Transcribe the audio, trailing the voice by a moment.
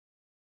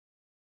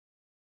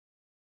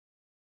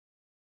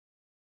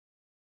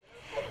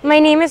My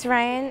name is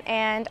Ryan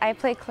and I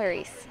play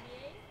Clarice.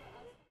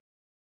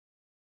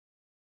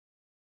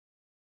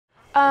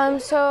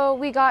 So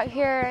we got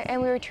here and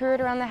we were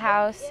toured around the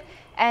house,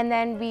 and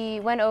then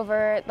we went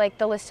over like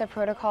the list of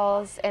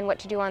protocols and what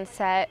to do on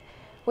set,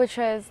 which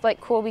was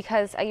like cool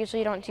because I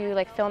usually don't do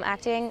like film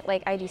acting,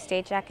 like I do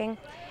stage acting.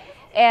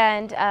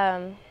 And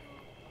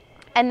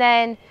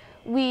then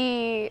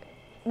we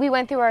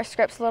went through our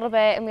scripts a little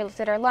bit and we looked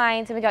at our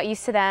lines and we got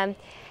used to them.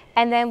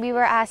 And then we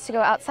were asked to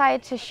go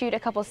outside to shoot a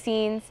couple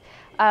scenes,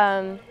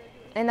 and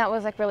that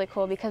was like really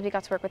cool because we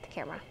got to work with the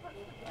camera.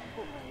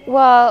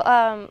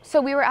 Well,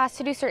 so we were asked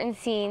to do certain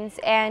scenes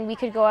and we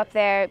could go up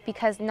there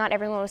because not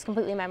everyone was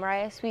completely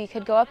memorized. We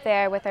could go up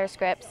there with our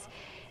scripts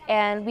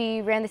and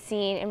we ran the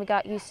scene and we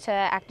got used to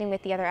acting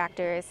with the other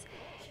actors.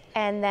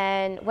 And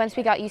then once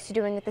we got used to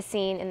doing the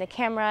scene in the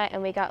camera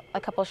and we got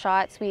a couple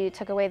shots, we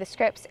took away the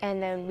scripts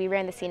and then we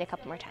ran the scene a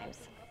couple more times.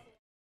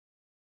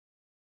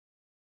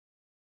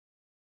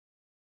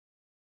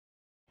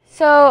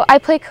 So I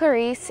play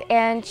Clarice,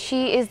 and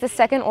she is the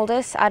second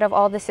oldest out of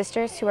all the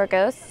sisters who are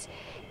ghosts.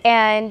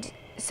 And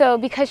so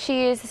because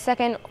she is the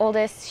second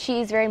oldest,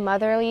 she's very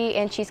motherly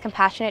and she's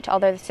compassionate to all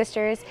the other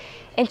sisters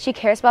and she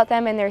cares about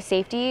them and their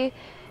safety,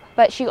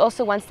 but she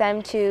also wants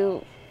them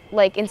to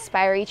like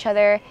inspire each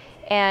other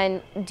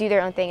and do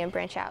their own thing and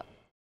branch out.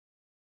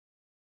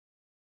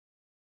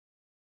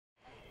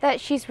 That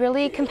she's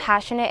really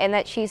compassionate and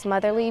that she's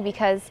motherly,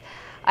 because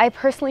I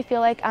personally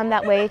feel like I'm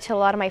that way to a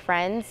lot of my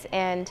friends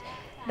and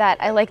that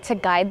I like to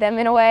guide them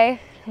in a way,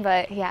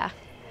 but yeah,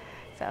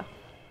 so.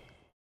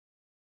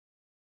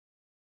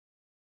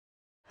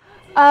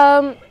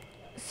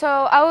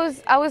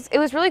 It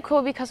was really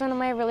cool because one of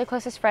my really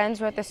closest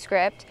friends wrote the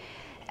script,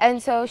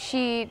 and so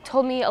she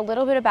told me a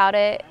little bit about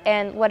it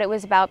and what it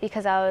was about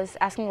because I was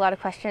asking a lot of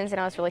questions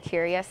and I was really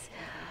curious.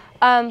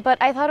 But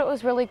I thought it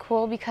was really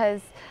cool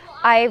because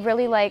I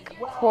really like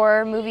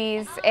horror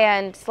movies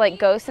and like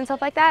ghosts and stuff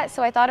like that,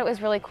 so I thought it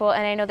was really cool,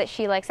 and I know that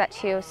she likes that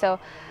too, so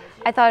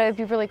I thought it would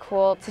be really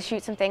cool to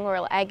shoot something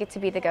where I get to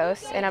be the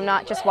ghost and I'm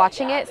not just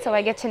watching it, so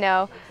I get to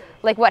know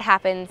like what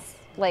happens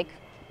like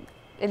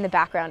in the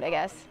background, I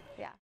guess.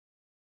 Yeah.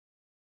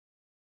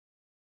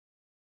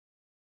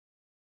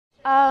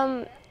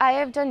 I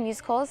have done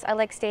musicals. I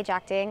like stage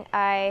acting.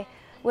 I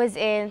was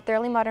in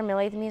Thoroughly Modern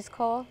Millie the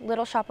musical,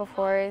 Little Shop of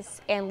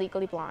Horrors, and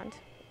Legally Blonde.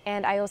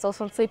 And I was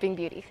also in Sleeping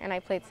Beauty, and I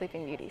played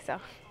Sleeping Beauty, so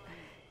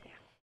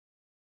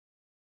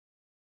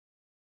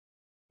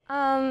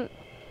yeah.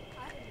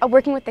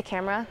 Working with the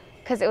camera,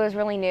 because it was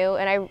really new,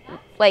 and I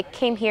like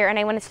came here and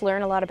I wanted to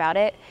learn a lot about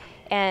it,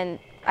 and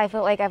I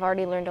feel like I've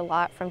already learned a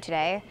lot from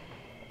today,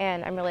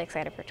 and I'm really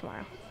excited for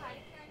tomorrow.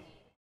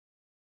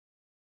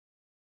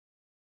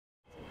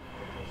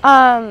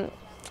 Um,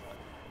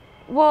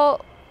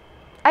 well,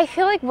 I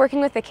feel like working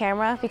with the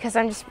camera because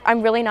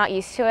I'm really not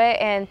used to it,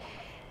 and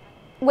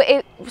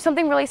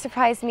something really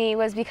surprised me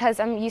was because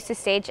I'm used to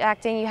stage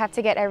acting, you have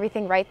to get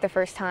everything right the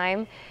first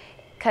time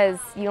because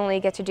you only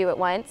get to do it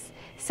once.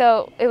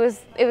 So it was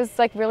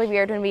like really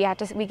weird when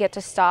we get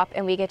to stop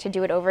and we get to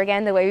do it over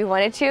again the way we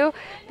wanted to,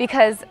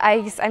 because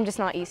I'm just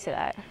not used to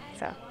that.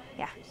 So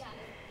yeah.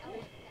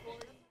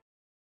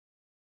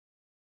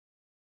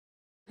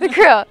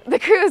 The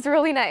crew is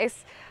really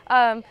nice.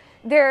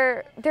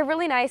 They're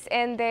really nice,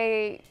 and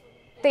they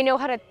know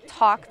how to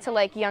talk to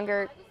like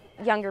younger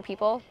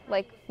people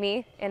like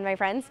me and my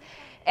friends,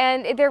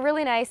 and they're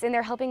really nice, and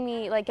they're helping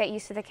me like get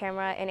used to the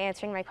camera and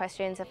answering my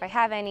questions if I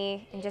have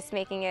any, and just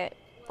making it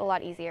a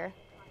lot easier.